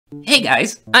Hey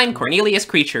guys, I'm Cornelius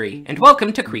Creaturey, and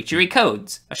welcome to Creaturey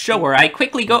Codes, a show where I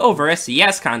quickly go over a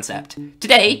CS concept.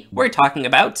 Today, we're talking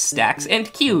about stacks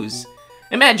and queues.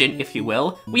 Imagine, if you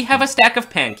will, we have a stack of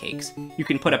pancakes. You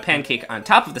can put a pancake on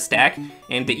top of the stack,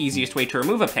 and the easiest way to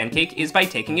remove a pancake is by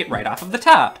taking it right off of the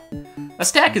top. A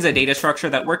stack is a data structure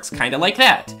that works kinda like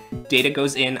that. Data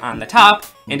goes in on the top,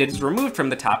 and it is removed from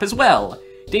the top as well.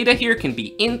 Data here can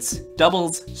be ints,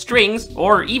 doubles, strings,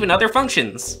 or even other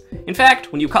functions. In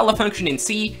fact, when you call a function in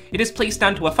C, it is placed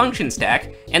onto a function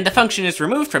stack, and the function is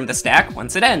removed from the stack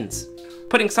once it ends.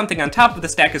 Putting something on top of the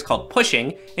stack is called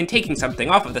pushing, and taking something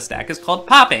off of the stack is called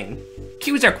popping.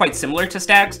 Queues are quite similar to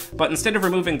stacks, but instead of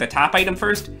removing the top item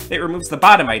first, it removes the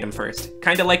bottom item first,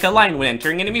 kinda like a line when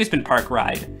entering an amusement park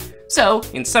ride. So,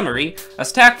 in summary, a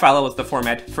stack follows the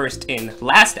format first in,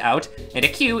 last out, and a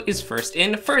queue is first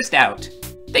in, first out.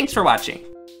 Thanks for watching.